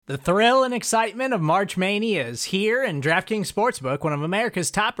The thrill and excitement of March Mania is here, and DraftKings Sportsbook, one of America's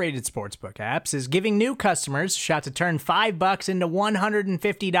top-rated sportsbook apps, is giving new customers a shot to turn $5 into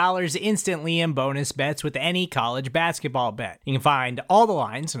 $150 instantly in bonus bets with any college basketball bet. You can find all the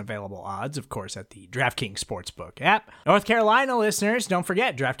lines and available odds, of course, at the DraftKings Sportsbook app. North Carolina listeners, don't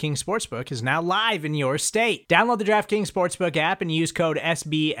forget, DraftKings Sportsbook is now live in your state. Download the DraftKings Sportsbook app and use code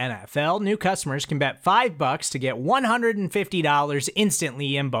SBNFL. New customers can bet $5 to get $150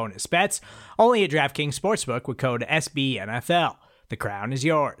 instantly in bonus bets, only at DraftKings Sportsbook with code SBNFL. The crown is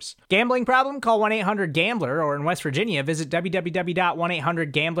yours. Gambling problem? Call 1-800-GAMBLER, or in West Virginia, visit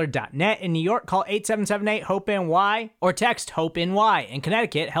www.1800gambler.net. In New York, call 877-8-HOPE-NY or text HOPE-NY. In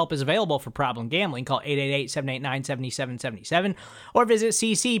Connecticut, help is available for problem gambling. Call 888-789-7777 or visit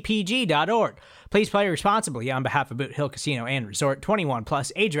ccpg.org. Please play responsibly on behalf of Boot Hill Casino and Resort. 21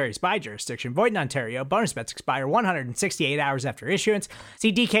 plus, age varies by jurisdiction. Void in Ontario. Bonus bets expire 168 hours after issuance.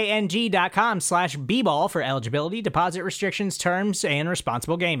 See dkng.com/bball for eligibility, deposit restrictions, terms, and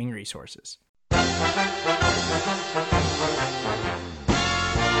responsible gaming resources.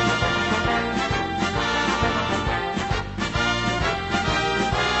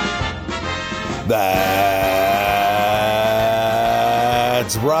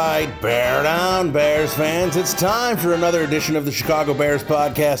 That's right, bear down, Bears fans. It's time for another edition of the Chicago Bears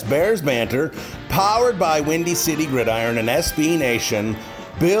podcast, Bears Banter, powered by Windy City Gridiron and SB Nation.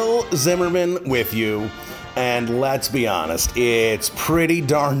 Bill Zimmerman with you. And let's be honest, it's pretty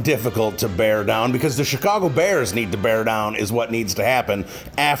darn difficult to bear down because the Chicago Bears need to bear down is what needs to happen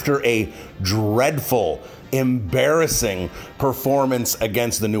after a dreadful, embarrassing performance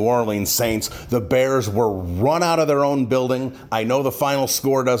against the New Orleans Saints. The Bears were run out of their own building. I know the final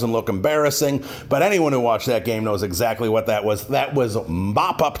score doesn't look embarrassing, but anyone who watched that game knows exactly what that was. That was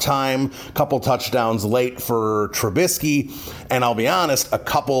mop-up time, couple touchdowns late for Trubisky, and I'll be honest, a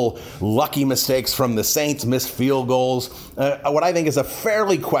couple lucky mistakes from the Saints, missed field goals. What I think is a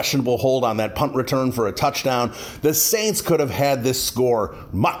fairly questionable hold on that punt return for a touchdown. The Saints could have had this score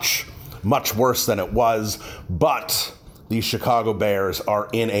much worse than it was, but the Chicago Bears are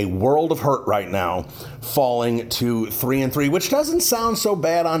in a world of hurt right now, falling to 3-3, which doesn't sound so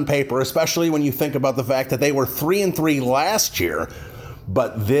bad on paper, especially when you think about the fact that they were 3-3 last year,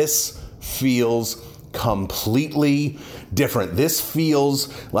 but this feels completely different. This feels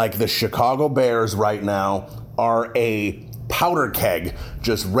like the Chicago Bears right now are a powder keg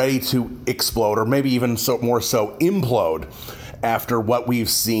just ready to explode, or maybe even more so implode after what we've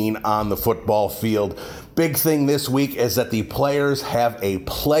seen on the football field. Big thing this week is that the players have a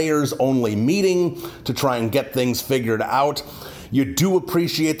players-only meeting to try and get things figured out. You do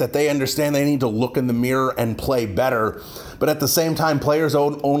appreciate that they understand they need to look in the mirror and play better, but at the same time,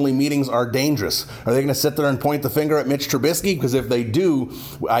 players-only meetings are dangerous. Are they going to sit there and point the finger at Mitch Trubisky? Because if they do,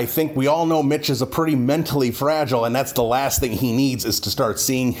 I think we all know Mitch is a pretty mentally fragile, and that's the last thing he needs is to start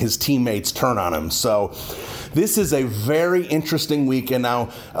seeing his teammates turn on him. So this is a very interesting weekend now.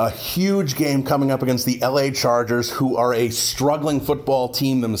 A huge game coming up against the LA Chargers, who are a struggling football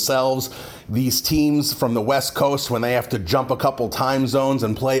team themselves. These teams from the West Coast, when they have to jump a couple time zones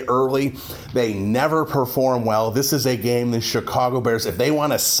and play early, they never perform well. This is a game the Chicago Bears, if they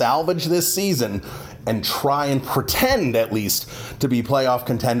want to salvage this season and try and pretend at least to be playoff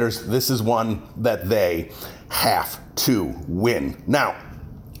contenders, this is one that they have to win. Now,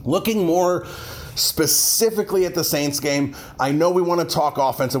 looking more specifically at the Saints game, I know we want to talk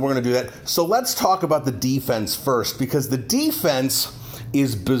offense and we're going to do that. So let's talk about the defense first, because the defense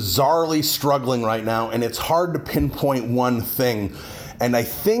is bizarrely struggling right now, and it's hard to pinpoint one thing. And I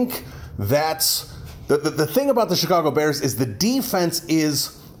think that's the thing about the Chicago Bears is the defense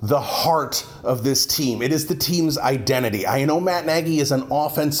is the heart of this team. It is the team's identity. I know Matt Nagy is an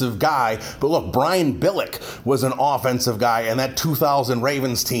offensive guy, but look, Brian Billick was an offensive guy, and that 2000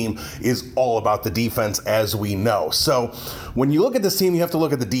 Ravens team is all about the defense, as we know. So when you look at this team, you have to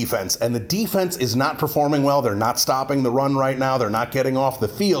look at the defense, and the defense is not performing well. They're not stopping the run right now. They're not getting off the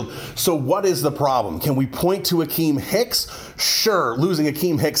field. So what is the problem? Can we point to Akeem Hicks? Sure, losing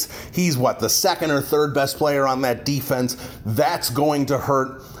Akeem Hicks, he's the second or third best player on that defense. That's going to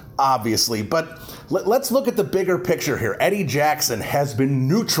hurt, obviously, but let's look at the bigger picture here. Eddie Jackson has been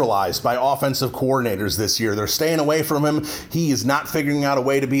neutralized by offensive coordinators this year. They're staying away from him. He is not figuring out a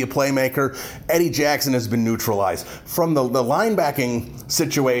way to be a playmaker. Eddie Jackson has been neutralized. From the linebacking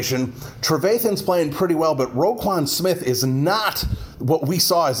situation, Trevathan's playing pretty well, but Roquan Smith is not what we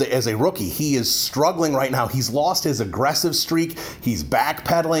saw as a rookie. He is struggling right now. He's lost his aggressive streak. He's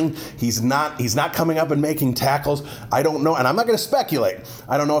backpedaling. He's not coming up and making tackles. I don't know, and I'm not going to speculate.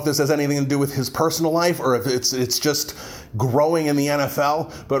 I don't know if this has anything to do with his personal life or if it's just growing in the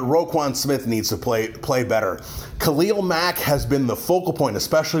NFL, but Roquan Smith needs to play better. Khalil Mack has been the focal point,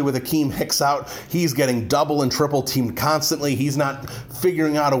 especially with Akeem Hicks out. He's getting double and triple teamed constantly. He's not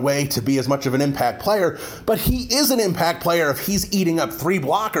figuring out a way to be as much of an impact player, but he is an impact player. If he's eating up 3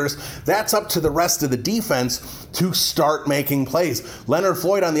 blockers, that's up to the rest of the defense to start making plays. Leonard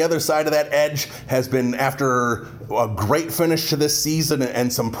Floyd on the other side of that edge has been, after a great finish to this season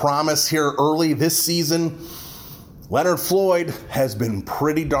and some promise here early this season, Leonard Floyd has been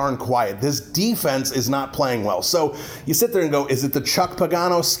pretty darn quiet. This defense is not playing well. So you sit there and go, is it the Chuck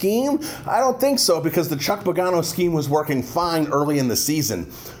Pagano scheme? I don't think so, because the Chuck Pagano scheme was working fine early in the season.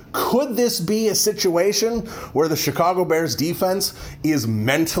 Could this be a situation where the Chicago Bears defense is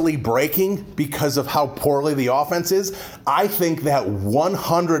mentally breaking because of how poorly the offense is? I think that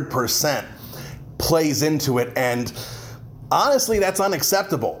 100% plays into it, and honestly, that's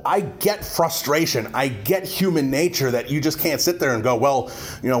unacceptable. I get frustration. I get human nature that you just can't sit there and go, well,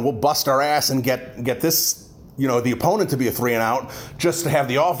 we'll bust our ass and get this, the opponent to be a 3-and-out, just to have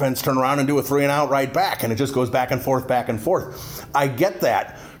the offense turn around and do a 3-and-out right back. And it just goes back and forth, back and forth. I get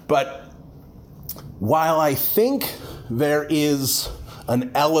that. But while I think there is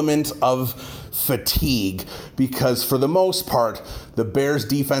an element of fatigue, because for the most part, the Bears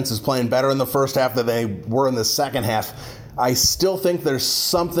defense is playing better in the first half than they were in the second half, I still think there's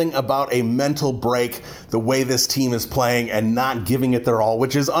something about a mental break, the way this team is playing and not giving it their all,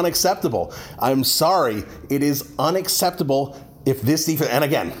 which is unacceptable. I'm sorry, it is unacceptable if this defense, and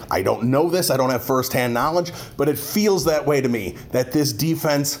again, I don't know this, I don't have firsthand knowledge, but it feels that way to me, that this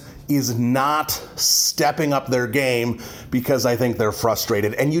defense is not stepping up their game because I think they're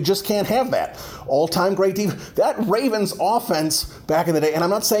frustrated. And you just can't have that. All-time great defense. That Ravens offense back in the day, and I'm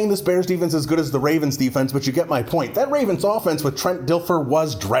not saying this Bears defense is as good as the Ravens defense, but you get my point. That Ravens offense with Trent Dilfer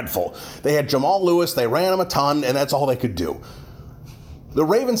was dreadful. They had Jamal Lewis, they ran him a ton, and that's all they could do. The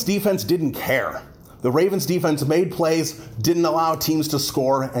Ravens defense didn't care. The Ravens defense made plays, didn't allow teams to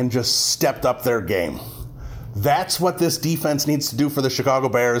score, and just stepped up their game. That's what this defense needs to do for the Chicago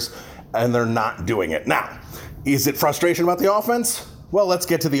Bears, and they're not doing it. Now, is it frustration about the offense? Well, let's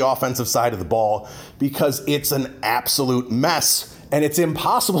get to the offensive side of the ball, because it's an absolute mess, and it's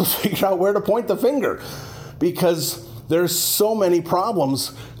impossible to figure out where to point the finger, because there's so many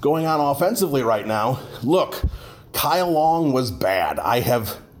problems going on offensively right now. Look, Kyle Long was bad. I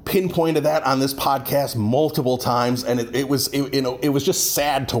have pinpointed that on this podcast multiple times, and it was just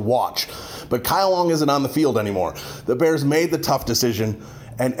sad to watch. But Kyle Long isn't on the field anymore. The Bears made the tough decision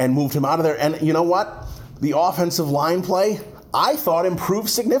and moved him out of there. And you know what? The offensive line play, I thought, improved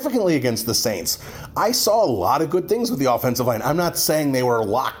significantly against the Saints. I saw a lot of good things with the offensive line. I'm not saying they were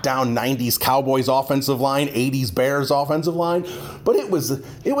locked down 90s Cowboys offensive line, 80s Bears offensive line, but it was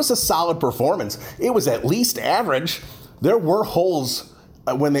a solid performance. It was at least average. There were holes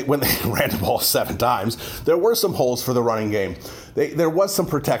when they ran the ball 7 times. There were some holes for the running game. There was some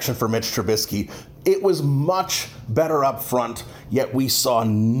protection for Mitch Trubisky. It was much better up front, yet we saw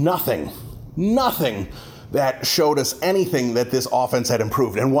nothing that showed us anything that this offense had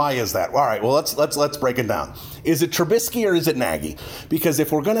improved. And why is that? All right, well, let's break it down. Is it Trubisky or is it Nagy? Because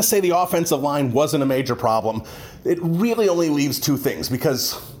if we're going to say the offensive line wasn't a major problem, it really only leaves 2 things,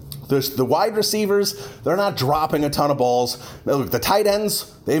 because there's the wide receivers, they're not dropping a ton of balls. Now, look, the tight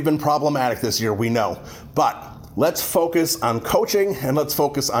ends, they've been problematic this year, we know. But let's focus on coaching and let's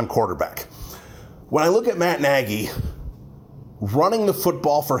focus on quarterback. When I look at Matt Nagy, running the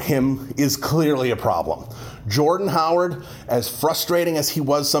football for him is clearly a problem. Jordan Howard, as frustrating as he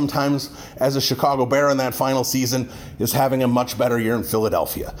was sometimes as a Chicago Bear in that final season, is having a much better year in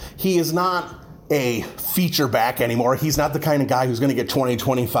Philadelphia. He is not a feature back anymore. He's not the kind of guy who's going to get 20,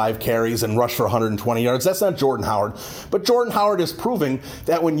 25 carries and rush for 120 yards. That's not Jordan Howard. But Jordan Howard is proving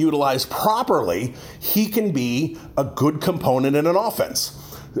that when utilized properly, he can be a good component in an offense.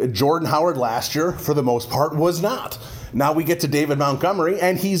 Jordan Howard last year, for the most part, was not. Now we get to David Montgomery,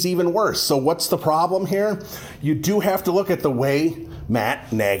 and he's even worse. So what's the problem here? You do have to look at the way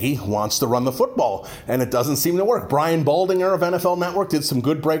Matt Nagy wants to run the football, and it doesn't seem to work. Brian Baldinger of NFL Network did some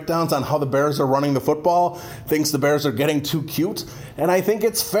good breakdowns on how the Bears are running the football, thinks the Bears are getting too cute, and I think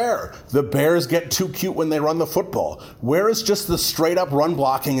it's fair. The Bears get too cute when they run the football. Where is just the straight-up run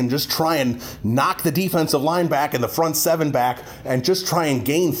blocking and just try and knock the defensive line back and the front 7 back and just try and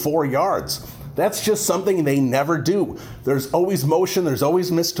gain 4 yards? That's just something they never do. There's always motion, there's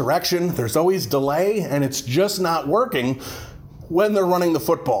always misdirection, there's always delay, and it's just not working when they're running the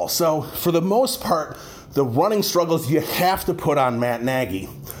football. So for the most part, the running struggles you have to put on Matt Nagy.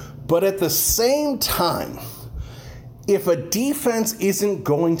 But at the same time, if a defense isn't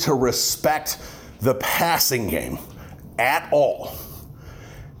going to respect the passing game, at all,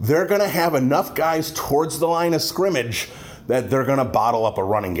 they're going to have enough guys towards the line of scrimmage that they're going to bottle up a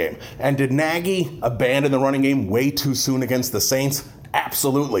running game. And did Nagy abandon the running game way too soon against the Saints?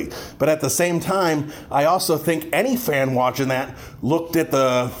 Absolutely. But at the same time, I also think any fan watching that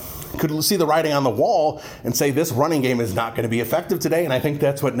could see the writing on the wall and say this running game is not going to be effective today, and I think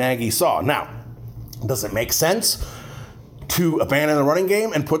that's what Nagy saw. Now, does it make sense to abandon the running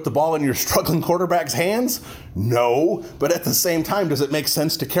game and put the ball in your struggling quarterback's hands? No. But at the same time, does it make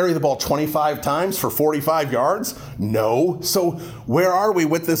sense to carry the ball 25 times for 45 yards? No. So where are we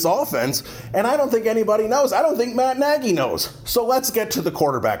with this offense? And I don't think anybody knows. I don't think Matt Nagy knows. So let's get to the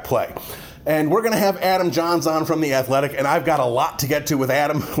quarterback play. And we're going to have Adam Johns on from The Athletic, and I've got a lot to get to with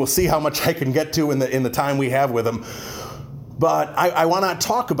Adam. We'll see how much I can get to in the time we have with him. But I want to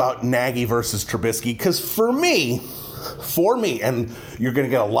talk about Nagy versus Trubisky, because for me, and you're going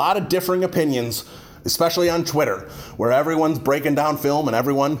to get a lot of differing opinions, especially on Twitter, where everyone's breaking down film and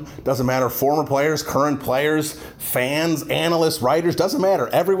everyone, doesn't matter, former players, current players, fans, analysts, writers, doesn't matter.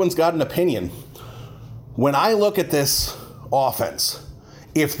 Everyone's got an opinion. When I look at this offense,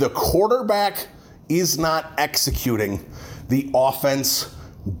 if the quarterback is not executing, the offense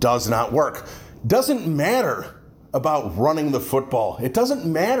does not work. Doesn't matter about running the football. It doesn't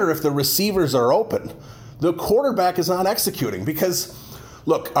matter if the receivers are open. The quarterback is not executing because,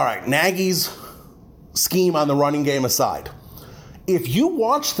 look, all right, Nagy's scheme on the running game aside, if you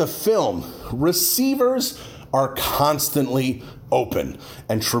watch the film, receivers are constantly open,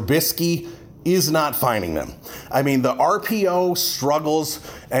 and Trubisky is not finding them. I mean, the RPO struggles,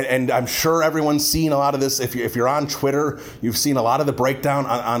 and I'm sure everyone's seen a lot of this. If you're on Twitter, you've seen a lot of the breakdown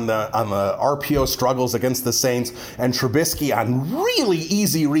on the RPO struggles against the Saints, and Trubisky on really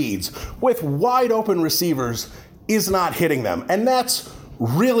easy reads with wide open receivers is not hitting them. And that's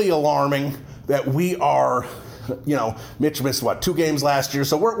really alarming that we are, Mitch missed 2 games last year.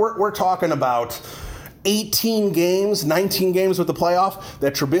 So we're talking about 18 games, 19 games with the playoff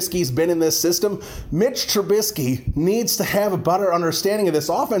that Trubisky's been in this system. Mitch Trubisky needs to have a better understanding of this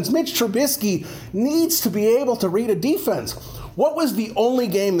offense. Mitch Trubisky needs to be able to read a defense. What was the only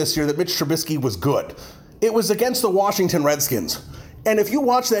game this year that Mitch Trubisky was good? It was against the Washington Redskins. And if you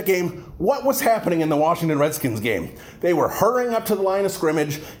watch that game, what was happening in the Washington Redskins game? They were hurrying up to the line of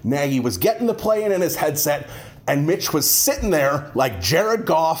scrimmage. Nagy was getting the play in his headset. And Mitch was sitting there like Jared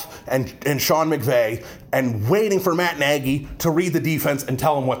Goff and Sean McVay and waiting for Matt Nagy to read the defense and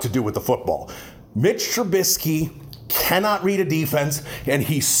tell him what to do with the football. Mitch Trubisky cannot read a defense, and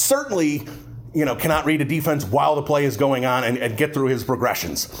he certainly cannot read a defense while the play is going on and get through his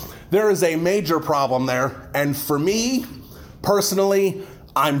progressions. There is a major problem there, and for me, personally,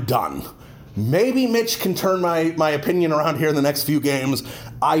 I'm done. Maybe Mitch can turn my opinion around here in the next few games.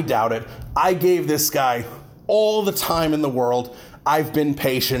 I doubt it. I gave this guy all the time in the world. I've been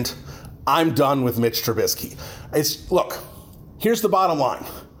patient. I'm done with Mitch Trubisky. Look, here's the bottom line.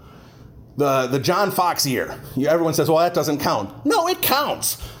 The John Fox year. Everyone says, well, that doesn't count. No, it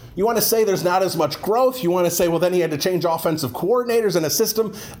counts. You want to say there's not as much growth. You want to say, well, then he had to change offensive coordinators and a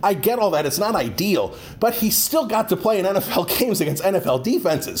system. I get all that. It's not ideal. But he still got to play in NFL games against NFL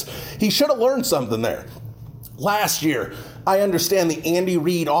defenses. He should have learned something there. Last year, I understand the Andy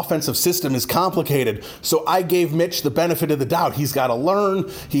Reid offensive system is complicated, so I gave Mitch the benefit of the doubt. He's got to learn.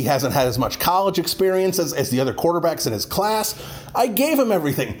 He hasn't had as much college experience as the other quarterbacks in his class. I gave him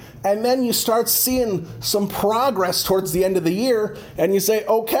everything. And then you start seeing some progress towards the end of the year, and you say,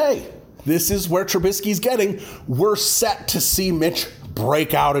 okay, this is where Trubisky's getting. We're set to see Mitch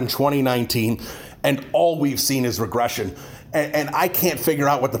break out in 2019, and all we've seen is regression. And I can't figure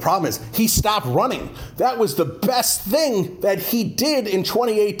out what the problem is. He stopped running. That was the best thing that he did in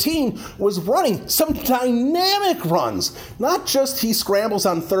 2018 was running some dynamic runs. Not just he scrambles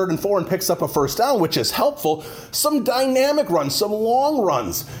on 3rd and 4 and picks up a first down, which is helpful. Some dynamic runs, some long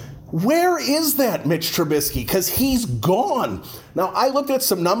runs. Where is that Mitch Trubisky? Because he's gone. Now, I looked at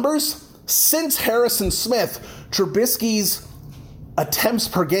some numbers. Since Harrison Smith, Trubisky's attempts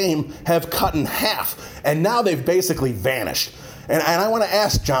per game have cut in half, and now they've basically vanished. And I want to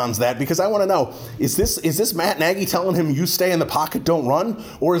ask Johns that because I want to know, is this Matt Nagy telling him you stay in the pocket, don't run?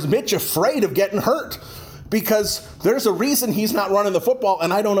 Or is Mitch afraid of getting hurt? Because there's a reason he's not running the football,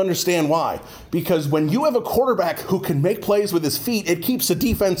 and I don't understand why. Because when you have a quarterback who can make plays with his feet, it keeps the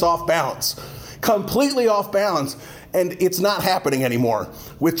defense off balance. Completely off balance. And it's not happening anymore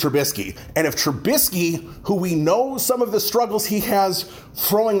with Trubisky. And if Trubisky, who we know some of the struggles he has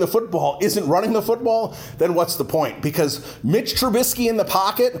throwing the football, isn't running the football, then what's the point? Because Mitch Trubisky in the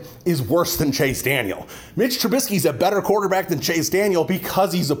pocket is worse than Chase Daniel. Mitch Trubisky's a better quarterback than Chase Daniel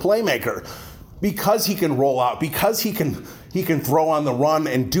because he's a playmaker. because he can roll out, because he can throw on the run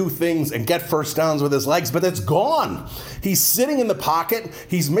and do things and get first downs with his legs, but it's gone. He's sitting in the pocket,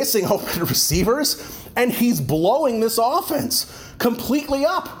 he's missing open receivers, and he's blowing this offense completely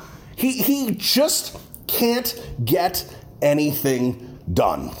up. He just can't get anything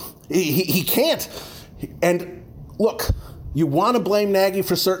done. He can't. And look, you want to blame Nagy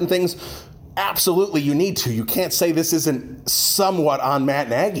for certain things? Absolutely, you need to. You can't say this isn't somewhat on Matt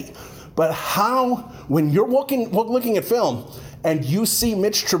Nagy. But how, when you're looking at film and you see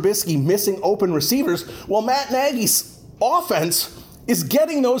Mitch Trubisky missing open receivers, well, Matt Nagy's offense is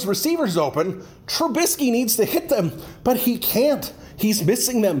getting those receivers open. Trubisky needs to hit them, but he can't. He's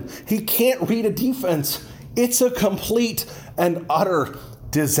missing them. He can't read a defense. It's a complete and utter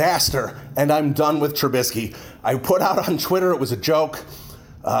disaster, and I'm done with Trubisky. I put out on Twitter, it was a joke,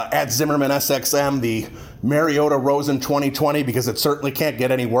 at Zimmerman SXM, the Mariota Rosen 2020, because it certainly can't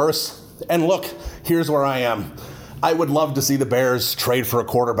get any worse. And look, here's where I am. I would love to see the Bears trade for a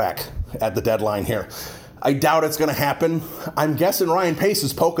quarterback at the deadline here. I doubt it's going to happen. I'm guessing Ryan Pace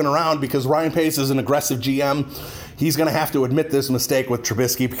is poking around because Ryan Pace is an aggressive GM. He's going to have to admit this mistake with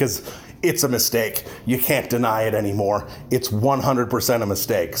Trubisky because it's a mistake. You can't deny it anymore. It's 100% a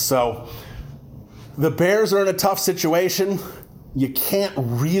mistake. So the Bears are in a tough situation. You can't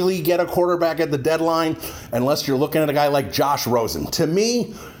really get a quarterback at the deadline unless you're looking at a guy like Josh Rosen. To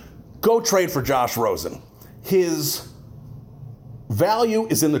me, go trade for Josh Rosen. His value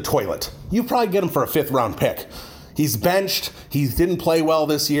is in the toilet. You probably get him for a 5th-round pick. He's benched. He didn't play well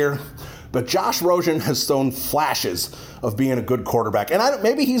this year. But Josh Rosen has shown flashes of being a good quarterback. And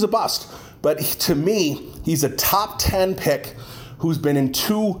maybe he's a bust. But to me, he's a top 10 pick who's been in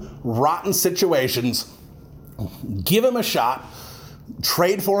 2 rotten situations. Give him a shot.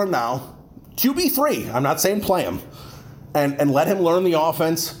 Trade for him now. QB3. I'm not saying play him. And let him learn the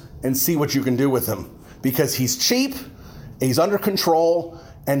offense and see what you can do with him. Because he's cheap, he's under control,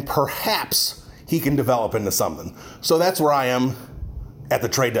 and perhaps he can develop into something. So that's where I am at the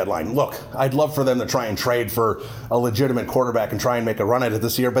trade deadline. Look, I'd love for them to try and trade for a legitimate quarterback and try and make a run at it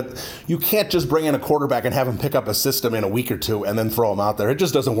this year, but you can't just bring in a quarterback and have him pick up a system in a week or 2 and then throw him out there. It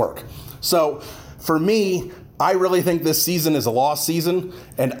just doesn't work. So for me, I really think this season is a lost season,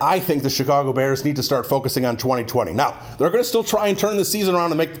 and I think the Chicago Bears need to start focusing on 2020. Now, they're going to still try and turn the season around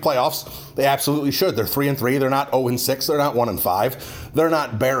and make the playoffs. They absolutely should. They're 3-3. They're not 0-6. They're not 1-5. They're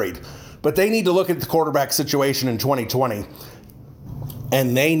not buried. But they need to look at the quarterback situation in 2020,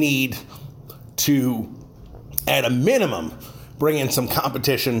 and they need to, at a minimum, bring in some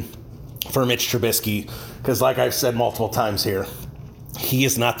competition for Mitch Trubisky, because like I've said multiple times here, he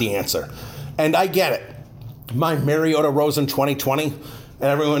is not the answer. And I get it. My Mariota Rosen 2020, and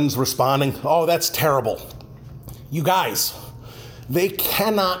everyone's responding, oh, that's terrible. You guys, they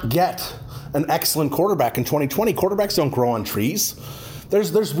cannot get an excellent quarterback in 2020. Quarterbacks don't grow on trees.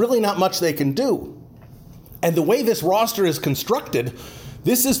 There's really not much they can do. And the way this roster is constructed,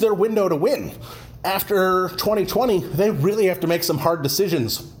 this is their window to win. After 2020, they really have to make some hard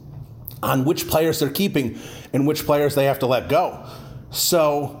decisions on which players they're keeping and which players they have to let go.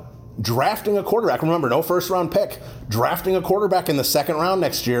 So drafting a quarterback, remember, no 1st-round pick, drafting a quarterback in the 2nd round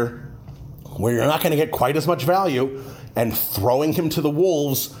next year where you're not going to get quite as much value and throwing him to the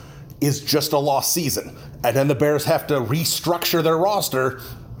Wolves is just a lost season. And then the Bears have to restructure their roster,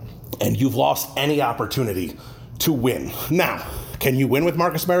 and you've lost any opportunity to win. Now, can you win with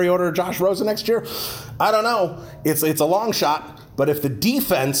Marcus Mariota or Josh Rosen next year? I don't know. It's a long shot, but if the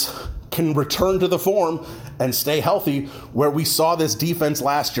defense can return to the form and stay healthy where we saw this defense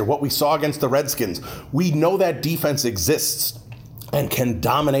last year, what we saw against the Redskins, we know that defense exists and can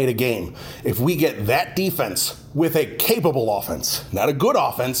dominate a game. If we get that defense with a capable offense, not a good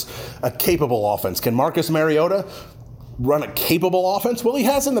offense, a capable offense. Can Marcus Mariota run a capable offense? Well, he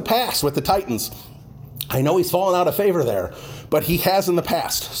has in the past with the Titans. I know he's fallen out of favor there, but he has in the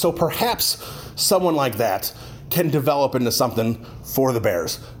past. So perhaps someone like that can develop into something for the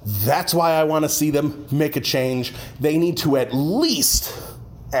Bears. That's why I want to see them make a change. They need to at least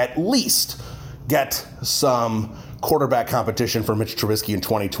get some quarterback competition for Mitch Trubisky in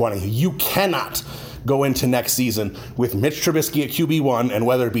 2020. You cannot go into next season with Mitch Trubisky at QB1 and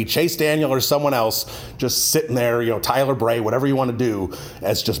whether it be Chase Daniel or someone else just sitting there, Tyler Bray, whatever you want to do,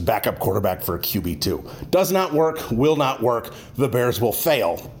 as just backup quarterback for a QB2. Does not work, will not work. The Bears will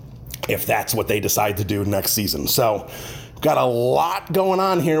fail if that's what they decide to do next season. So, got a lot going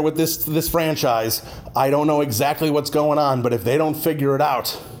on here with this franchise. I don't know exactly what's going on, but if they don't figure it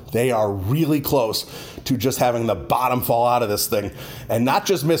out, they are really close to just having the bottom fall out of this thing and not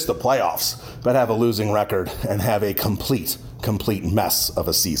just miss the playoffs, but have a losing record and have a complete mess of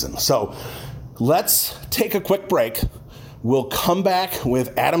a season. So, Let's take a quick break. We'll come back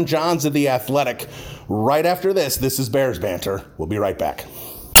with Adam Johns of The Athletic right after this. This is Bears Banter. We'll be right back.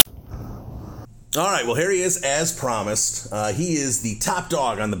 All right, well, here he is, as promised. He is the top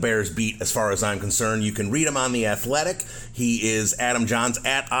dog on the Bears beat, as far as I'm concerned. You can read him on The Athletic. He is Adam Johns,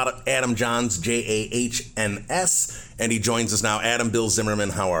 at Adam Johns, Jahns, and he joins us now. Adam Bill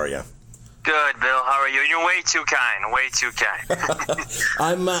Zimmerman, how are you? Good, Bill. How are you? You're way too kind. Way too kind.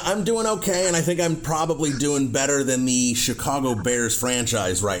 I'm doing okay, and I think I'm probably doing better than the Chicago Bears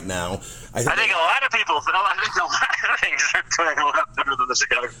franchise right now. I think a lot of people, things are doing a lot better than the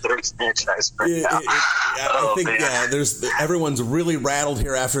Chicago Bears franchise right now. I think everyone's really rattled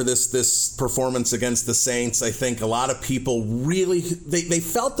here after this performance against the Saints. I think a lot of people really they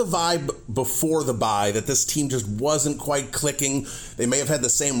felt the vibe before the bye that this team just wasn't quite clicking. They may have had the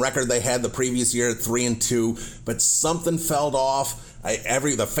same record they had the previous year at 3-2, but something fell off.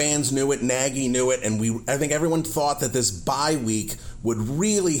 The fans knew it, Nagy knew it, and I think everyone thought that this bye week would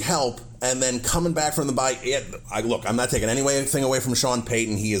really help. And then coming back from the bye, look, I'm not taking anything away from Sean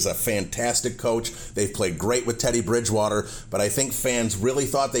Payton. He is a fantastic coach. They've played great with Teddy Bridgewater, but I think fans really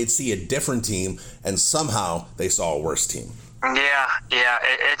thought they'd see a different team, and somehow they saw a worse team. Yeah,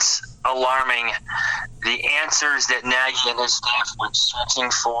 it's alarming. The answers that Nagy and his staff were searching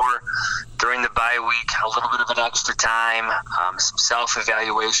for during the bye week, a little bit of an extra time, some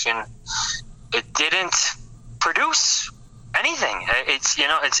self-evaluation, it didn't produce anything.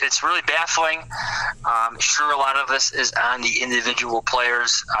 It's really baffling. Sure, a lot of this is on the individual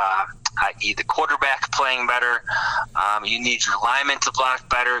players, i.e. the quarterback playing better. You need your linemen to block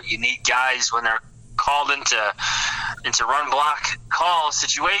better. You need guys when they're called into run block call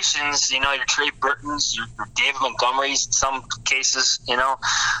situations, your Trey Burtons, your David Montgomerys in some cases, to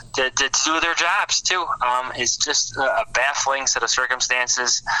do their jobs too. It's just a baffling set of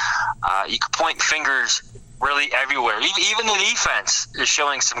circumstances. You could point fingers really everywhere. Even the defense is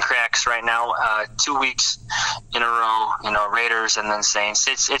showing some cracks right now. 2 weeks in a row, Raiders and then Saints.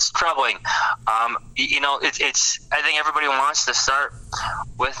 It's troubling. I think everybody wants to start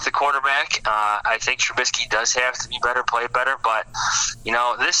with the quarterback. I think Trubisky does have to be better, play better, but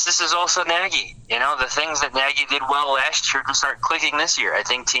this is also Nagy. The things that Nagy did well last year just aren't clicking this year. I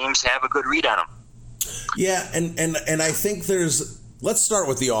think teams have a good read on him. Yeah, and I think let's start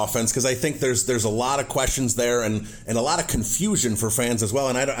with the offense, because I think there's a lot of questions there and a lot of confusion for fans as well,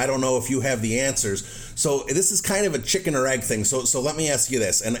 and I don't know if you have the answers. So this is kind of a chicken or egg thing. So let me ask you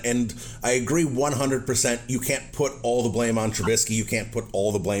this, and I agree 100%. You can't put all the blame on Trubisky. You can't put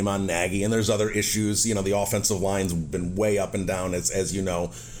all the blame on Nagy, and there's other issues. The offensive line's been way up and down, as you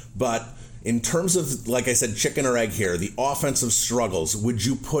know. But in terms of, like I said, chicken or egg here, the offensive struggles, would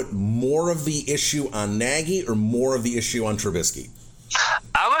you put more of the issue on Nagy or more of the issue on Trubisky?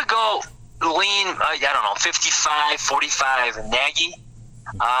 I would go lean, 55-45 Nagy.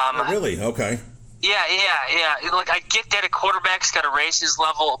 Really? Okay. Yeah. Look, I get that a quarterback's got to raise his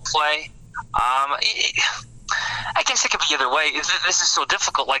level of play. I guess it could be either way. This is so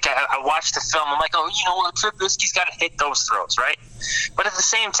difficult. Like, I watched the film. I'm like, Trubisky's got to hit those throws, right? But at the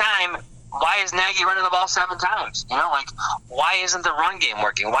same time, why is Nagy running the ball 7 times? Why isn't the run game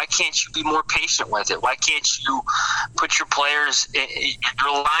working? Why can't you be more patient with it? Why can't you put your players, your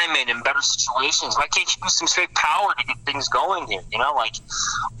linemen in better situations? Why can't you use some straight power to get things going here?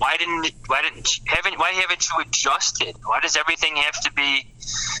 Why haven't you adjusted? Why does everything have to be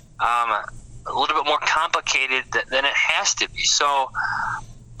a little bit more complicated than it has to be? So,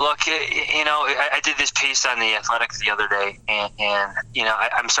 look, I did this piece on The Athletic the other day, and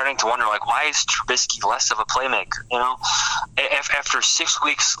I'm starting to wonder, why is Trubisky less of a playmaker? After 6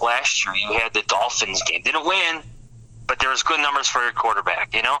 weeks last year, you had the Dolphins game. Didn't win, but there was good numbers for your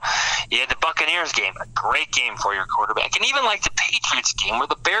quarterback. You had the Buccaneers game, a great game for your quarterback. And even like the Patriots game, where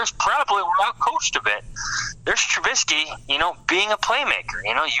the Bears probably were outcoached a bit, there's Trubisky, being a playmaker,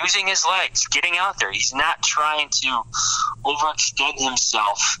 using his legs, getting out there. He's not trying to overextend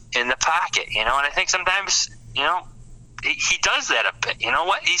himself in the pocket, and I think sometimes, he does that a bit. You know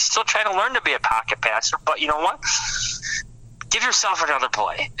what? He's still trying to learn to be a pocket passer, but you know what? Give yourself another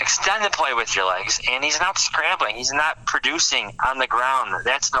play. Extend the play with your legs, and he's not scrambling. He's not producing on the ground.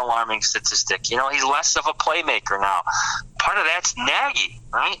 That's an alarming statistic. He's less of a playmaker now. Part of that's Nagy,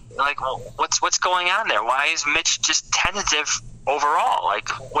 right? What's going on there? Why is Mitch just tentative overall?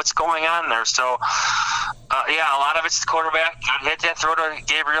 What's going on there? So, a lot of it's the quarterback. Got to hit that throw to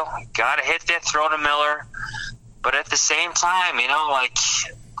Gabriel. Got to hit that throw to Miller. But at the same time,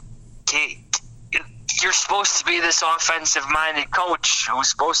 you're supposed to be this offensive-minded coach who's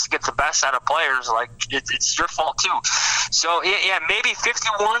supposed to get the best out of players. Like, it's your fault, too. So, yeah, maybe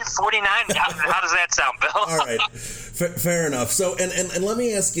 51-49. How does that sound, Bill? All right. Fair enough. So, and let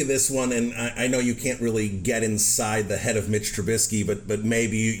me ask you this one, and I know you can't really get inside the head of Mitch Trubisky, but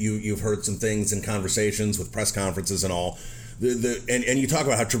maybe you've heard some things in conversations with press conferences and all. And you talk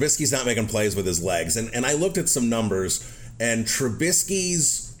about how Trubisky's not making plays with his legs. And I looked at some numbers, and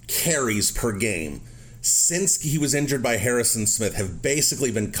Trubisky's carries per game since he was injured by Harrison Smith have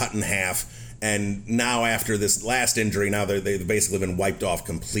basically been cut in half, and now after this last injury, now they've basically been wiped off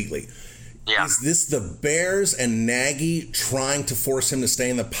completely. Yeah. Is this the Bears and Nagy trying to force him to stay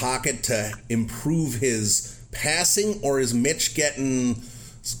in the pocket to improve his passing, or is Mitch getting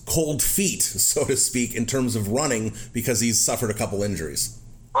cold feet, so to speak, in terms of running because he's suffered a couple injuries?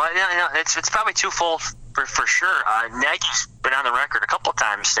 Well, it's probably twofold for sure. Nagy's been on the record a couple of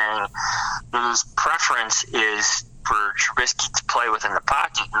times saying that his preference is for Trubisky to play within the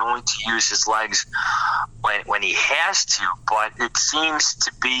pocket and only to use his legs when he has to. But it seems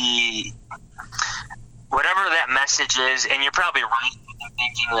to be whatever that message is, and you're probably right in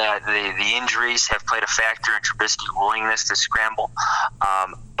thinking that the injuries have played a factor in Trubisky's willingness to scramble.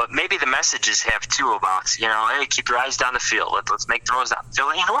 But maybe the messages have too about, hey, keep your eyes down the field. Let's make throws down the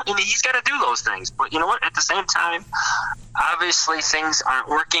field. You know what? I mean, he's got to do those things. But you know what? At the same time, obviously things aren't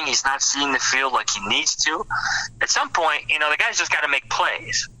working. He's not seeing the field like he needs to. At some point, the guy's just got to make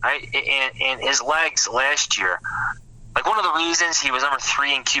plays, right? And his legs last year, like one of the reasons he was number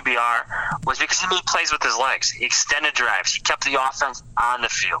 3 in QBR was because he made plays with his legs. He extended drives. He kept the offense on the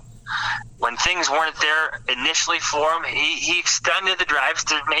field. When things weren't there initially for him, he extended the drives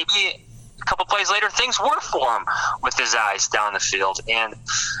to maybe a couple plays later, things were for him with his eyes down the field. And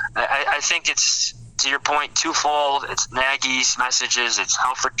I think it's, to your point, twofold. It's Nagy's messages, it's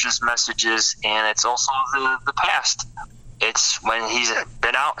Helfrich's messages, and it's also the past. It's when he's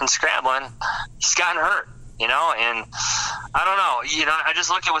been out and scrambling, he's gotten hurt. And I don't know. I just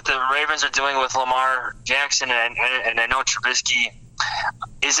look at what the Ravens are doing with Lamar Jackson, and I know Trubisky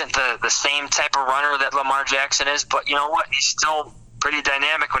isn't the same type of runner that Lamar Jackson is, but you know what? He's still pretty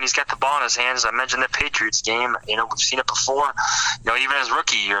dynamic when he's got the ball in his hands. I mentioned the Patriots game. We've seen it before. Even his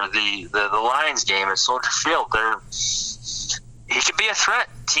rookie year, the Lions game at Soldier Field, he could be a threat.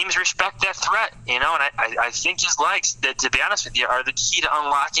 Teams respect that threat, and I think his legs, to be honest with you, are the key to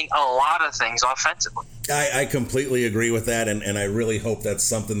unlocking a lot of things offensively. I completely agree with that, and I really hope that's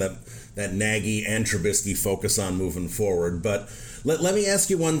something that Nagy and Trubisky focus on moving forward. But let me ask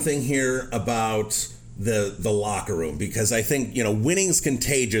you one thing here about the locker room, because I think, winning's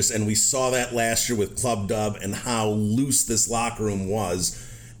contagious, and we saw that last year with Club Dub and how loose this locker room was.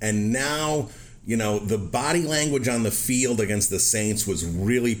 And now, the body language on the field against the Saints was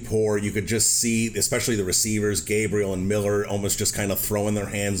really poor. You could just see, especially the receivers, Gabriel and Miller, almost just kind of throwing their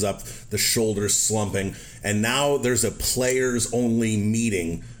hands up, the shoulders slumping. And now there's a players-only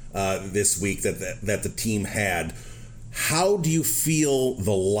meeting this week that the team had. How do you feel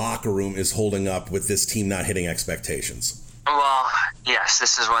the locker room is holding up with this team not hitting expectations? Well, yes,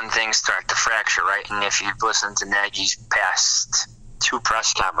 this is when things start to fracture, right? And if you've listened to Nagy's past 2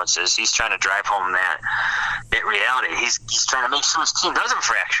 press conferences, he's trying to drive home that in reality. He's trying to make sure his team doesn't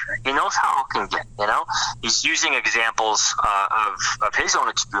fracture. He knows how it can get, He's using examples of his own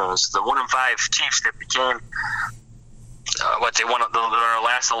experience. The 1-5 Chiefs that became they won their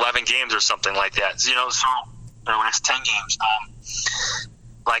last 11 games or something like that. So their last 10 games.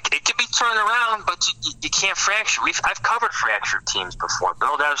 It could be turned around, but you can't fracture. I've covered fractured teams before.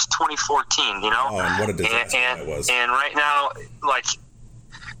 Bill, that was 2014, Oh, and what a disaster that was. And right now,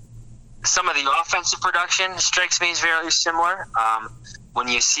 some of the offensive production strikes me as very similar. When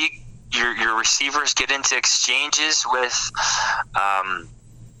you see your receivers get into exchanges with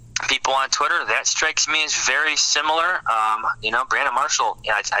people on Twitter, that strikes me as very similar. Brandon Marshall,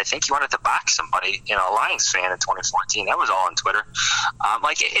 I think he wanted to box somebody, a Lions fan in 2014. That was all on Twitter.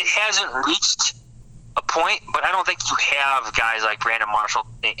 It hasn't reached a point, but I don't think you have guys like Brandon Marshall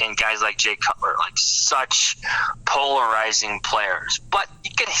and guys like Jay Cutler, such polarizing players. But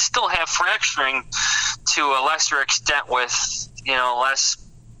you can still have fracturing to a lesser extent with, less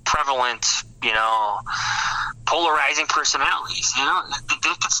prevalent, polarizing personalities.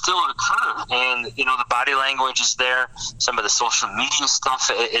 That could still occur. And, the body language is there. Some of the social media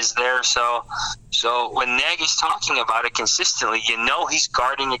stuff is there. So when Nagy's talking about it consistently, he's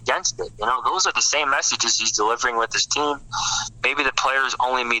guarding against it. Those are the same messages he's delivering with his team. Maybe the players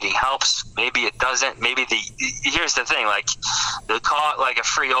only meeting helps. Maybe it doesn't. Maybe here's the thing, they call it a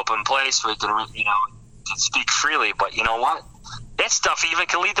free open place where you can, speak freely. But you know what? that stuff even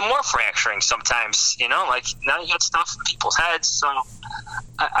can lead to more fracturing sometimes, like now you got stuff in people's heads. So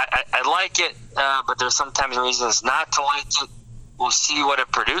I like it, but there's sometimes reasons not to like it. We'll see what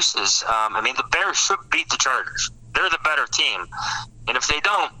it produces. The Bears should beat the Chargers. They're the better team. And if they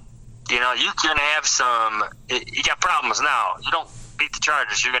don't, you're going to have you got problems now. You don't beat the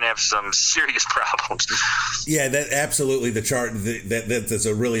Chargers, you're going to have some serious problems. Yeah, that absolutely. That's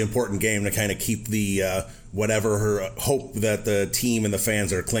a really important game to kind of keep the whatever hope that the team and the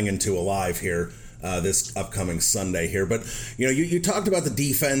fans are clinging to alive here this upcoming Sunday here. But you talked about the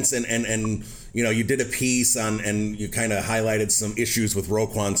defense and you did a piece on and you kind of highlighted some issues with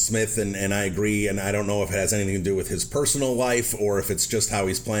Roquan Smith and I agree, and I don't know if it has anything to do with his personal life or if it's just how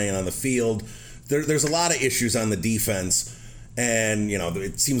he's playing on the field. There's a lot of issues on the defense. And,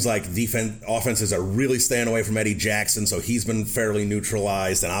 it seems like offenses are really staying away from Eddie Jackson, so he's been fairly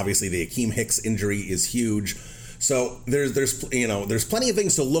neutralized. And obviously the Akeem Hicks injury is huge. So there's plenty of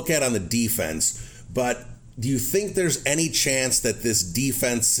things to look at on the defense. But do you think there's any chance that this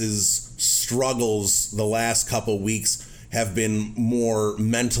defense's struggles the last couple weeks have been more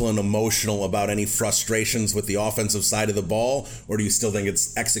mental and emotional about any frustrations with the offensive side of the ball? Or do you still think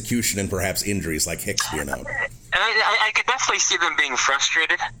it's execution and perhaps injuries like Hicks being out? I could definitely see them being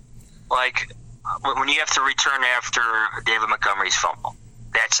frustrated. Like when you have to return after David Montgomery's fumble,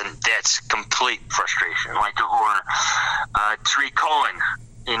 that's complete frustration. Like or Tariq Cohen,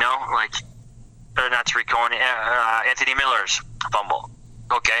 or not Tariq Cohen, Anthony Miller's fumble.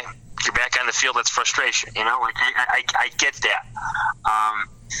 Okay, you're back on the field. That's frustration. I get that.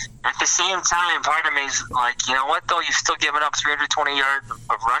 At the same time, part of me is like, you know what, though? You've still given up 320 yards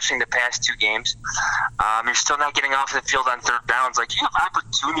of rushing the past two games. You're still not getting off the field on third downs. Like, you have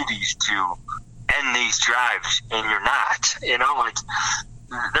opportunities to end these drives, and you're not.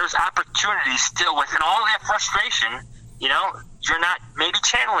 There's opportunities still within all that frustration. You're not maybe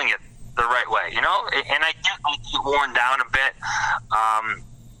channeling it the right way, And I get worn down a bit.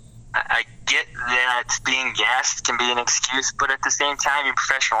 I get that being gassed can be an excuse, but at the same time, you're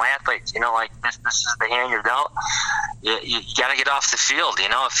professional athletes. This is the hand you're dealt. You got to get off the field.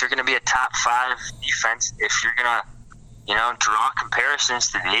 If you're going to be a top 5 defense, if you're going to, draw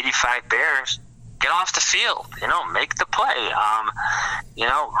comparisons to the 85 Bears, get off the field. Make the play.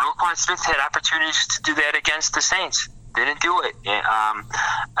 Roquan Smith had opportunities to do that against the Saints. Didn't do it.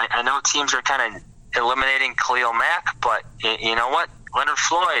 I know teams are kind of eliminating Khalil Mack, but you know what? Leonard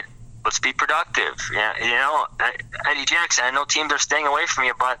Floyd, let's be productive. Eddie Jackson, I know teams are staying away from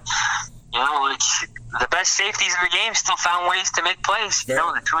you, but, the best safeties in the game still found ways to make plays.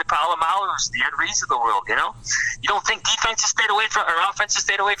 The Troy Polamalu's, the Ed Rees of the world, You don't think defenses stayed away from, or offenses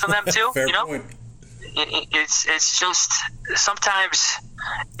stayed away from them too? Fair point. It's just, sometimes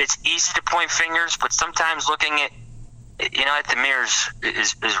it's easy to point fingers, but sometimes looking at the mirrors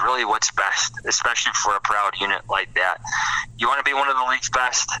is really what's best, especially for a proud unit like that. You want to be one of the league's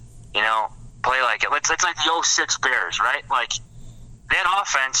best, play like it. It's like the 06 Bears, right? Like, that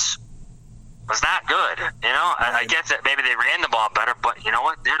offense was not good, I get that maybe they ran the ball better, but you know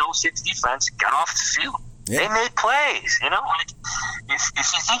what? That 06 defense got off the field. Yeah. They made plays,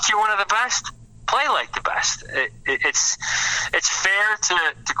 if you think you're one of the best, play like the best. It's fair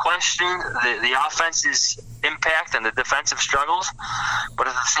to question the offense's impact and the defensive struggles, but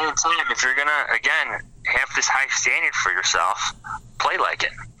at the same time, if you're gonna again have this high standard for yourself, play like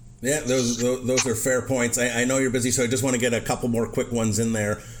it. Yeah, those are fair points. I know you're busy, so I just want to get a couple more quick ones in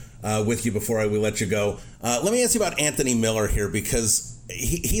there with you before we let you go. Let me ask you about Anthony Miller here, because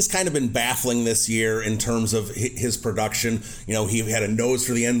he's kind of been baffling this year in terms of his production. He had a nose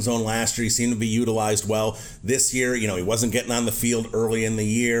for the end zone last year. He seemed to be utilized well. This year, he wasn't getting on the field early in the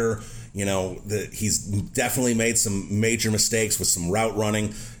year. He's definitely made some major mistakes with some route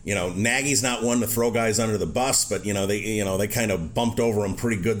running. Nagy's not one to throw guys under the bus, but they kind of bumped over him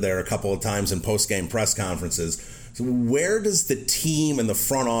pretty good there a couple of times in post-game press conferences. So where does the team and the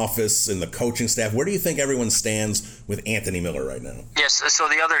front office and the coaching staff, where do you think everyone stands with Anthony Miller right now? Yes, so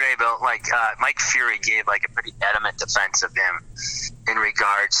the other day, Bill, Mike Fury gave a pretty adamant defense of him in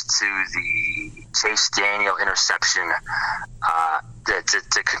regards to the Chase Daniel interception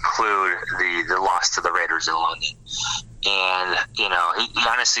to conclude the loss to the Raiders in London. And, he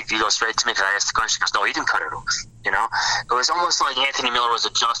honestly, he goes straight to me because I asked the question. He goes, no, he didn't cut it off. It was almost like Anthony Miller was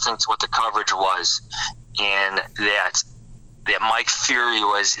adjusting to what the coverage was, and that Mike Fury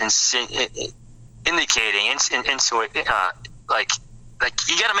was indicating into it, like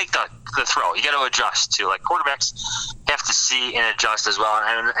you got to make the throw. You got to adjust to, quarterbacks have to see and adjust as well.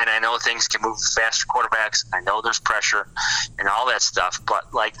 And I know things can move fast for quarterbacks. I know there's pressure and all that stuff. But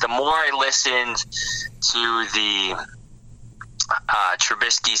the more I listened to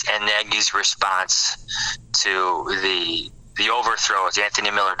Trubisky's and Nagy's response to the overthrows,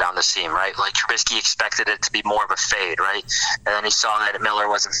 Anthony Miller down the seam, right? Like Trubisky expected it to be more of a fade, right? And then he saw that Miller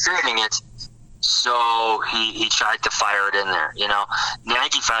wasn't fading it, so he tried to fire it in there.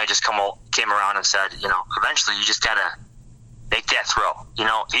 Nagy finally just came around and said, eventually you just gotta make that throw.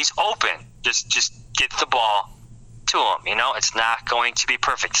 He's open. Just get the ball to him. It's not going to be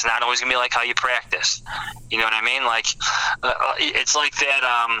perfect. It's not always gonna be like how you practice. You know what I mean? Like it's like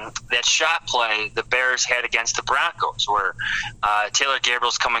that shot play the Bears had against the Broncos, where Taylor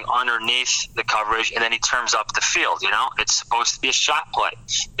Gabriel's coming underneath the coverage and then he turns up the field. It's supposed to be a shot play.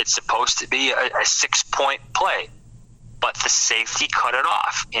 It's supposed to be a 6-point play, but the safety cut it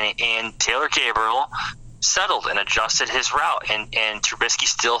off, and Taylor Gabriel settled and adjusted his route, and Trubisky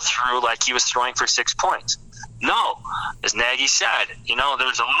still threw like he was throwing for 6 points. No, as Nagy said,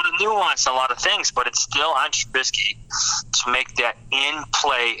 there's a lot of nuance, a lot of things, but it's still on Trubisky to make that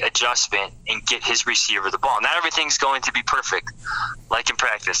in-play adjustment and get his receiver the ball. Not everything's going to be perfect, like in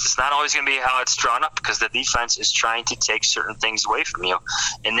practice. It's not always going to be how it's drawn up because the defense is trying to take certain things away from you.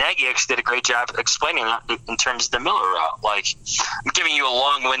 And Nagy actually did a great job explaining that in terms of the Miller route. Like, I'm giving you a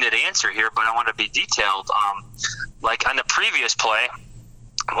long-winded answer here, but I want to be detailed. Like on the previous play,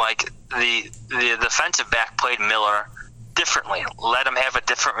 like the defensive back played Miller differently, let him have a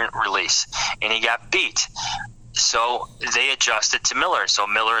different release, and he got beat. So they adjusted to Miller. So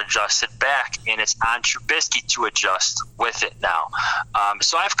Miller adjusted back, and it's on Trubisky to adjust with it now.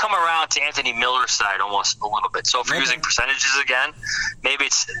 So I've come around to Anthony Miller's side almost a little bit. So if we're using percentages again, maybe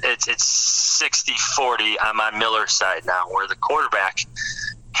it's 60-40. I'm on Miller's side now, where the quarterback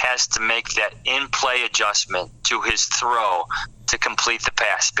has to make that in-play adjustment to his throw to complete the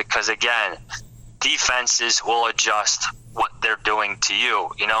pass, because again, defenses will adjust what they're doing to you,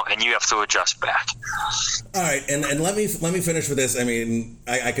 and you have to adjust back. All right, and let me finish with this. I mean,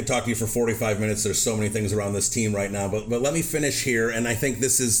 I could talk to you for 45 minutes. There's so many things around this team right now, but let me finish here, and I think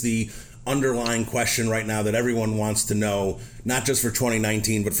this is the underlying question right now that everyone wants to know, not just for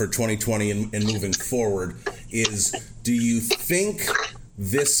 2019, but for 2020 and moving forward, is do you think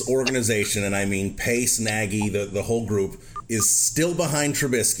this organization, and I mean Pace, Nagy, the whole group, is still behind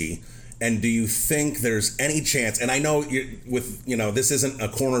Trubisky? And do you think there's any chance, and I know this isn't a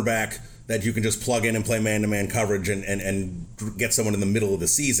cornerback that you can just plug in and play man-to-man coverage and get someone in the middle of the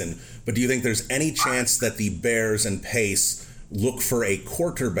season, but do you think there's any chance that the Bears and Pace look for a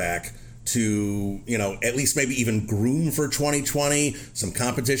quarterback to, at least maybe even groom for 2020, some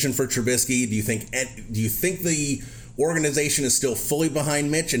competition for Trubisky? Do you think the organization is still fully behind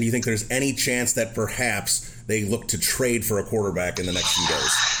Mitch, and do you think there's any chance that perhaps they look to trade for a quarterback in the next few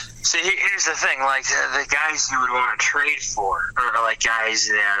days? See, here's the thing, like the guys you would want to trade for are like guys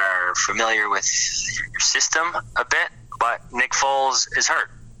that are familiar with your system a bit, but Nick Foles is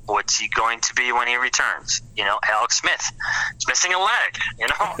hurt. What's he going to be when he returns? Alex Smith is missing a leg,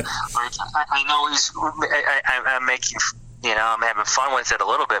 like I know I'm making, I'm having fun with it a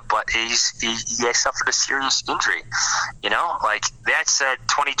little bit, but he suffered a serious injury, like that's a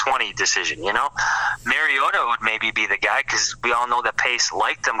 2020 decision, Mariota would maybe be the guy, because we all know that Pace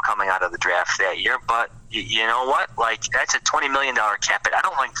liked him coming out of the draft that year, but you know what, like that's a $20 million cap hit. I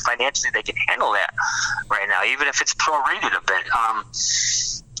don't think financially they can handle that right now, even if it's prorated a bit.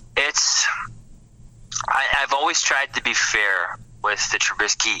 I've always tried to be fair with the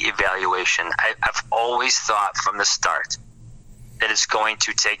Trubisky evaluation. I've always thought from the start that it's going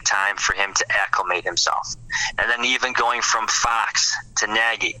to take time for him to acclimate himself. And then even going from Fox to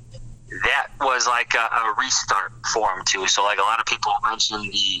Nagy, that was like a restart for him too. So like a lot of people mention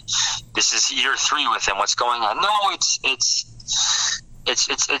this is year 3 with him. What's going on? No, it's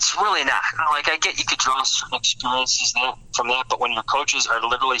really not. Like I get you could draw certain experiences from that, but when your coaches are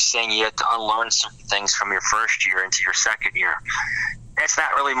literally saying you have to unlearn certain things from your first year into your second year, that's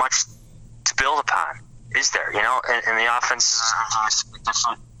not really much to build upon, is there? And the offense is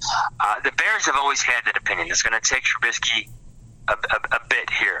different. The Bears have always had that opinion. It's going to take Trubisky a bit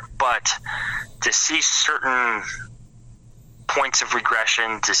here, but to see certain points of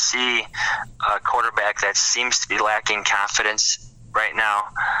regression, to see a quarterback that seems to be lacking confidence right now,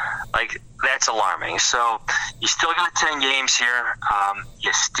 like that's alarming. So you still got 10 games here.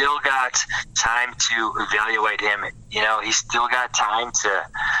 You still got time to evaluate him. He's still got time to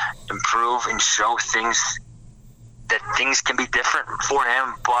improve and show that things can be different for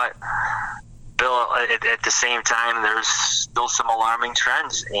him. But Bill, at the same time, there's still some alarming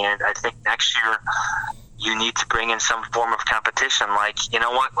trends, and I think next year you need to bring in some form of competition. Like,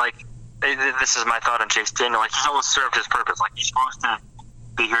 this is my thought on Chase Daniel. Like, he's almost served his purpose. Like, he's supposed to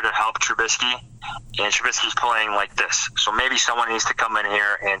be here to help Trubisky, and Trubisky's playing like this. So maybe someone needs to come in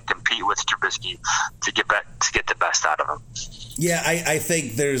here and compete with Trubisky to get the best out of him. Yeah, I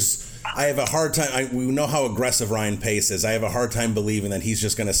think I have a hard time. We know how aggressive Ryan Pace is. I have a hard time believing that he's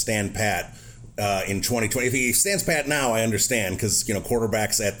just going to stand pat in 2020. If he stands pat now, I understand, because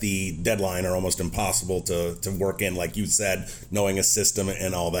quarterbacks at the deadline are almost impossible to work in, like you said, knowing a system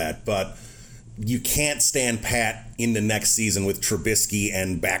and all that. But you can't stand pat in the next season with Trubisky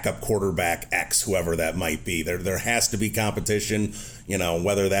and backup quarterback X, whoever that might be. There has to be competition,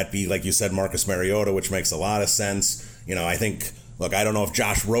 whether that be, like you said, Marcus Mariota, which makes a lot of sense. I think, look, I don't know if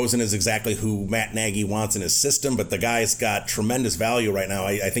Josh Rosen is exactly who Matt Nagy wants in his system, but the guy's got tremendous value right now.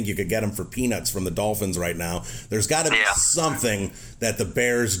 I think you could get him for peanuts from the Dolphins right now. There's got to be something that the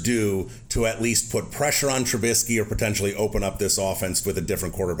Bears do to at least put pressure on Trubisky or potentially open up this offense with a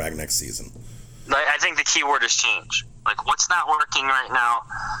different quarterback next season. I think the key word is change. Like, what's not working right now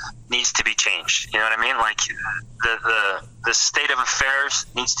needs to be changed. You know what I mean? Like, the state of affairs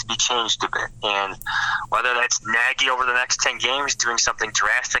needs to be changed a bit. And whether that's Nagy over the next 10 games doing something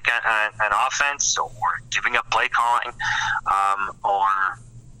drastic on offense, or giving up play calling, or,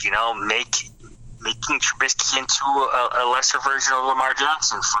 making Trubisky into a lesser version of Lamar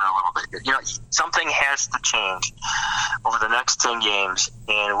Jackson for a little bit. Something has to change over the next 10 games,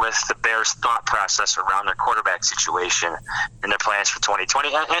 and with the Bears' thought process around their quarterback situation and their plans for 2020.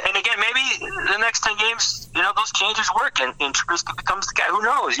 And again, maybe the next 10 games, those changes work, and Trubisky becomes the guy. Who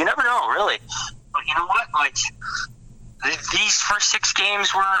knows? You never know, really. But you know what? Like, these first 6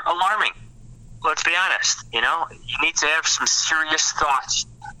 games were alarming. Let's be honest. You need to have some serious thoughts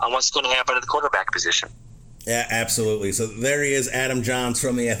on what's going to happen at the quarterback position. Yeah, absolutely. So there he is, Adam Johns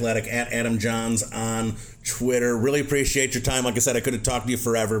from The Athletic, at Adam Johns on Twitter. Really appreciate your time. Like I said, I could have talked to you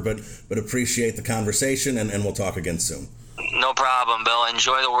forever, but appreciate the conversation, and we'll talk again soon. No problem, Bill.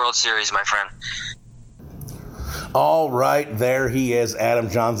 Enjoy the World Series, my friend. All right, there he is, Adam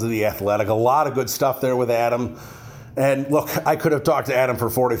Johns of The Athletic. A lot of good stuff there with Adam. And look, I could have talked to Adam for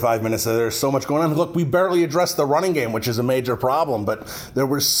 45 minutes. There's so much going on. Look, we barely addressed the running game, which is a major problem, but there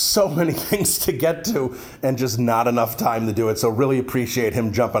were so many things to get to and just not enough time to do it. So really appreciate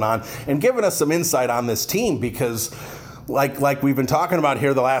him jumping on and giving us some insight on this team, because like we've been talking about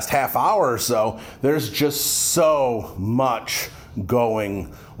here the last half hour or so, there's just so much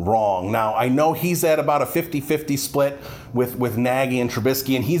going wrong. Now, I know he's at about a 50-50 split with Nagy and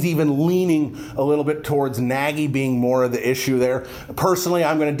Trubisky, and he's even leaning a little bit towards Nagy being more of the issue there. Personally,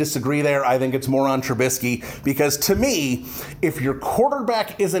 I'm going to disagree there. I think it's more on Trubisky, because to me, if your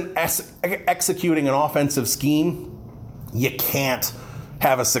quarterback isn't executing an offensive scheme, you can't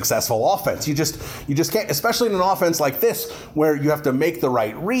have a successful offense. You just can't, especially in an offense like this, where you have to make the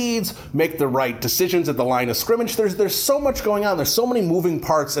right reads, make the right decisions at the line of scrimmage. There's so much going on. There's so many moving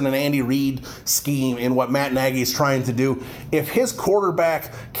parts in an Andy Reid scheme in what Matt Nagy is trying to do. If his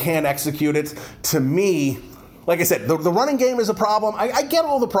quarterback can't execute it, to me, like I said, the running game is a problem. I get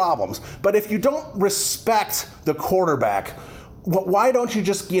all the problems, but if you don't respect the quarterback, why don't you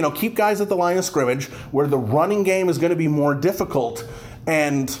just keep guys at the line of scrimmage where the running game is going to be more difficult,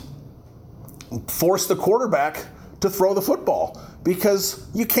 and force the quarterback to throw the football? Because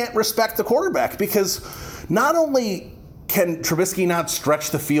you can't respect the quarterback, because not only can Trubisky not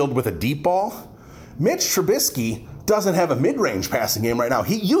stretch the field with a deep ball, Mitch Trubisky doesn't have a mid-range passing game right now.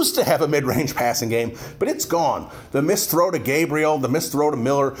 He used to have a mid-range passing game, but it's gone. The missed throw to Gabriel, the missed throw to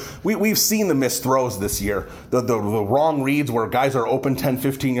Miller, we've seen the missed throws this year. The wrong reads where guys are open 10,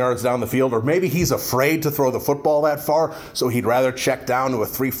 15 yards down the field, or maybe he's afraid to throw the football that far, so he'd rather check down to a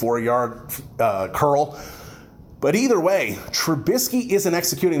 3-4 yard curl. But either way, Trubisky isn't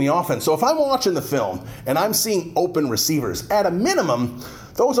executing the offense. So if I'm watching the film and I'm seeing open receivers, at a minimum,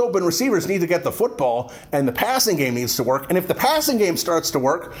 those open receivers need to get the football, and the passing game needs to work. And if the passing game starts to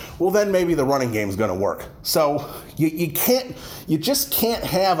work, well, then maybe the running game is going to work. So you just can't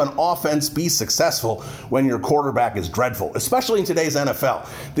have an offense be successful when your quarterback is dreadful, especially in today's NFL.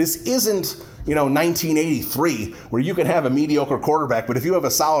 This isn't 1983, where you can have a mediocre quarterback, but if you have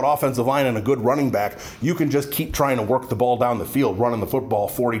a solid offensive line and a good running back, you can just keep trying to work the ball down the field, running the football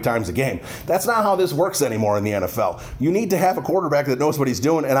 40 times a game. That's not how this works anymore in the NFL. You need to have a quarterback that knows what he's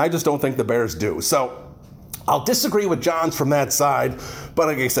doing, and I just don't think the Bears do. So I'll disagree with Johns from that side, but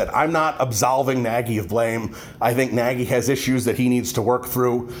like I said, I'm not absolving Nagy of blame. I think Nagy has issues that he needs to work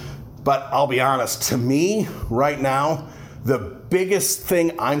through, but I'll be honest, to me, right now, the biggest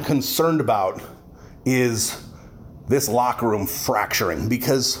thing I'm concerned about is this locker room fracturing,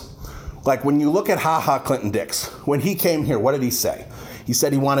 because like when you look at Clinton Dix, when he came here, what did he say? He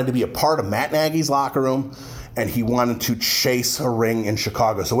said he wanted to be a part of Matt Nagy's locker room, and he wanted to chase a ring in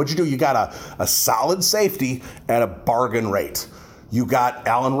Chicago. So what'd you do? You got a solid safety at a bargain rate. You got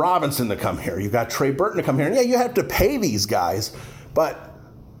Allen Robinson to come here. You got Trey Burton to come here. And yeah, you have to pay these guys, but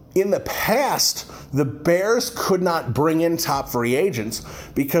in the past, the Bears could not bring in top free agents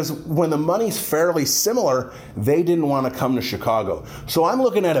because when the money's fairly similar, they didn't want to come to Chicago. So I'm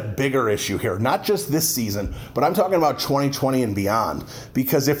looking at a bigger issue here, not just this season, but I'm talking about 2020 and beyond.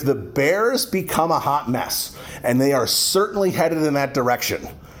 Because if the Bears become a hot mess, and they are certainly headed in that direction,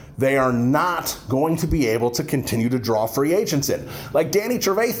 they are not going to be able to continue to draw free agents in. Like Danny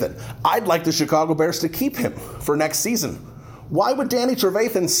Trevathan, I'd like the Chicago Bears to keep him for next season. Why would Danny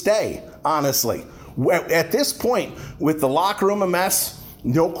Trevathan stay, honestly? At this point, with the locker room a mess,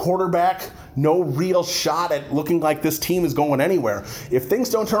 no quarterback, no real shot at looking like this team is going anywhere. If things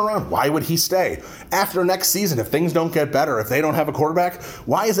don't turn around, why would he stay? After next season, if things don't get better, if they don't have a quarterback,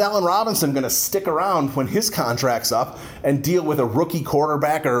 why is Allen Robinson going to stick around when his contract's up and deal with a rookie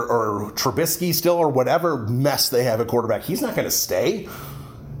quarterback or Trubisky still or whatever mess they have at quarterback? He's not going to stay.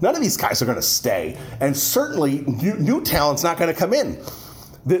 None of these guys are going to stay. And certainly, new talent's not going to come in.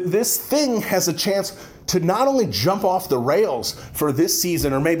 This thing has a chance to not only jump off the rails for this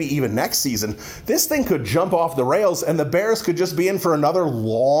season or maybe even next season. This thing could jump off the rails and the Bears could just be in for another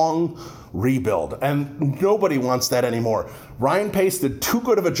long rebuild. And nobody wants that anymore. Ryan Pace did too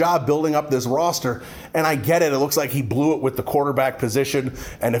good of a job building up this roster, and I get it. It looks like he blew it with the quarterback position,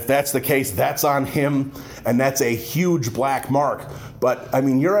 and if that's the case, that's on him, and that's a huge black mark. But, I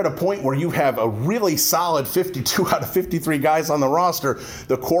mean, you're at a point where you have a really solid 52 out of 53 guys on the roster.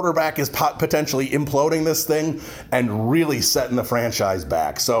 The quarterback is potentially imploding this thing and really setting the franchise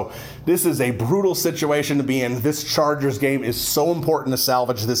back. So this is a brutal situation to be in. This Chargers game is so important to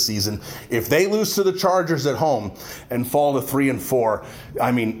salvage this season. If they lose to the Chargers at home and fall to 3-4,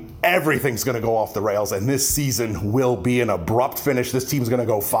 I mean, everything's going to go off the rails, and this season will be an abrupt finish. This team's going to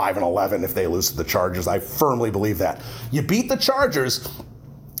go 5-11 if they lose to the Chargers. I firmly believe that. You beat the Chargers,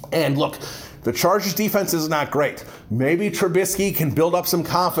 and look, the Chargers defense is not great. Maybe Trubisky can build up some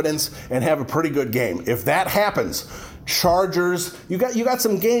confidence and have a pretty good game. If that happens, Chargers, you got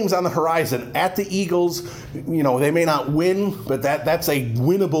some games on the horizon. At the Eagles, you know, they may not win, but that's a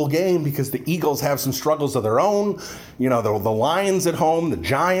winnable game because the Eagles have some struggles of their own. You know, the Lions at home, the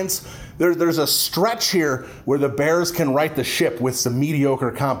Giants. There's a stretch here where the Bears can right the ship with some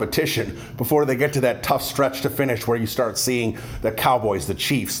mediocre competition before they get to that tough stretch to finish where you start seeing the Cowboys, the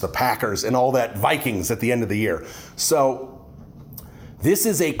Chiefs, the Packers, and all that Vikings at the end of the year. So this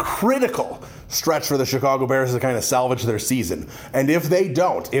is a critical stretch for the Chicago Bears to kind of salvage their season. And if they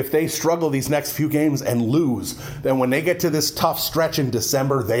don't, if they struggle these next few games and lose, then when they get to this tough stretch in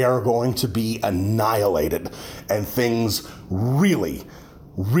December, they are going to be annihilated. And things really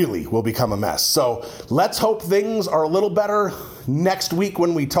will become a mess. So let's hope things are a little better next week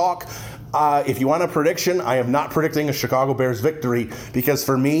when we talk. If you want a prediction, I am not predicting a Chicago Bears victory because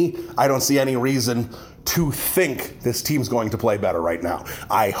for me, I don't see any reason to think this team's going to play better right now.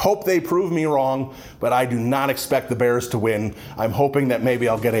 I hope they prove me wrong, but I do not expect the Bears to win. I'm hoping that maybe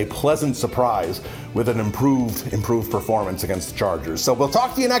I'll get a pleasant surprise with an improved performance against the Chargers. So we'll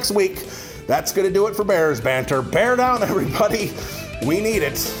talk to you next week. That's going to do it for Bears Banter. Bear down, everybody. We need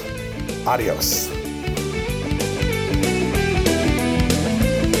it. Adios.